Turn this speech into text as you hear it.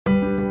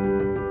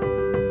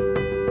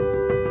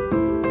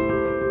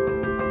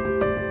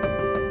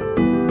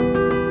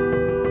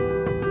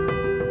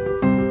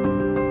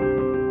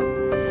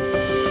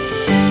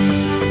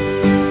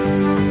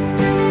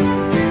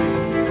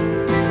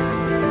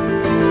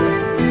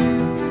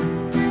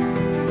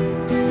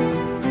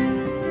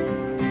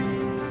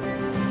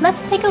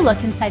Let's take a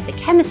look inside the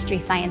chemistry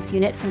science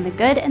unit from the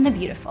good and the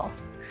beautiful.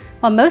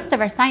 While most of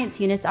our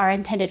science units are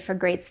intended for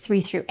grades 3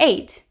 through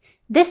 8,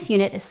 this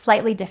unit is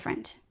slightly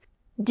different.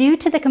 Due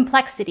to the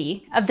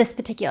complexity of this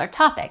particular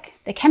topic,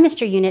 the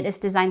chemistry unit is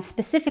designed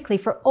specifically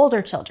for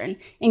older children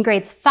in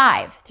grades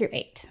 5 through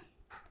 8.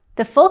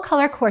 The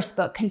full-color course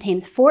book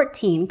contains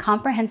 14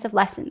 comprehensive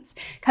lessons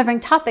covering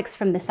topics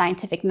from the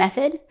scientific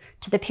method,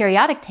 to the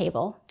periodic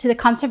table, to the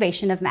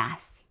conservation of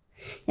mass.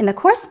 In the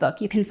course book,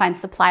 you can find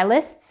supply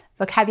lists,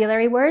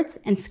 vocabulary words,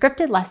 and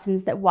scripted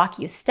lessons that walk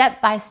you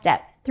step by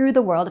step through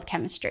the world of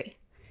chemistry.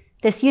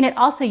 This unit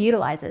also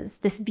utilizes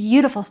this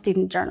beautiful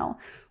student journal,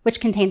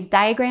 which contains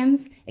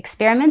diagrams,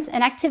 experiments,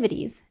 and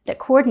activities that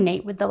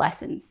coordinate with the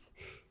lessons.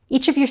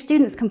 Each of your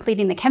students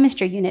completing the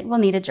chemistry unit will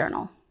need a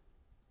journal.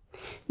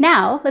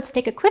 Now, let's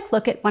take a quick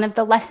look at one of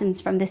the lessons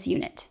from this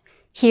unit.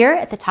 Here,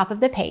 at the top of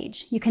the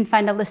page, you can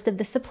find a list of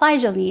the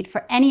supplies you'll need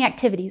for any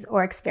activities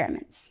or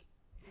experiments.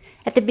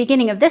 At the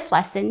beginning of this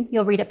lesson,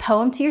 you'll read a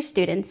poem to your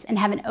students and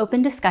have an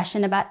open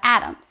discussion about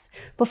atoms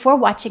before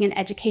watching an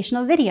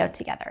educational video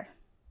together.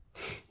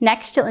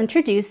 Next, you'll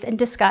introduce and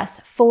discuss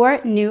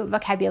 4 new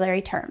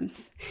vocabulary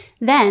terms.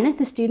 Then,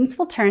 the students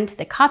will turn to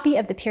the copy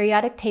of the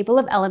periodic table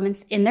of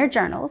elements in their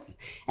journals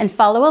and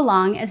follow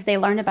along as they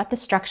learn about the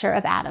structure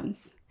of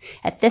atoms.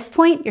 At this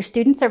point, your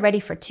students are ready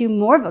for 2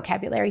 more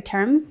vocabulary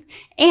terms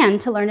and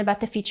to learn about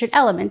the featured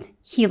element,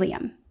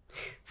 helium.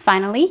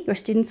 Finally, your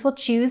students will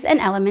choose an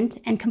element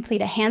and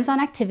complete a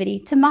hands-on activity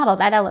to model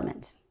that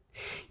element.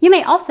 You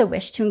may also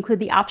wish to include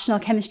the optional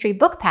chemistry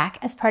book pack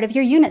as part of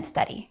your unit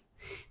study.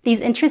 These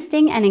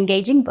interesting and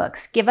engaging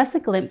books give us a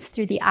glimpse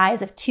through the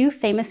eyes of 2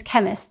 famous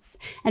chemists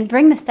and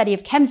bring the study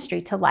of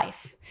chemistry to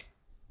life.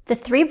 The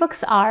 3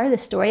 books are The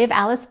Story of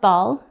Alice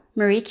Ball,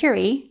 Marie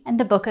Curie, and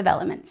The Book of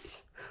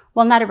Elements.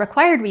 While not a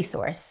required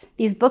resource,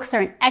 these books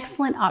are an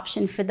excellent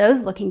option for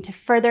those looking to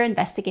further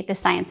investigate the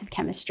science of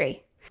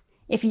chemistry.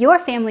 If your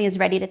family is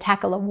ready to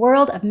tackle a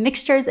world of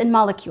mixtures and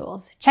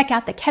molecules, check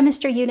out the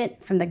chemistry unit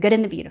from the good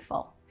and the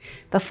beautiful.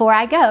 Before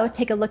I go,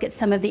 take a look at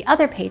some of the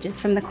other pages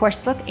from the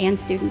course book and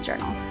student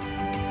journal.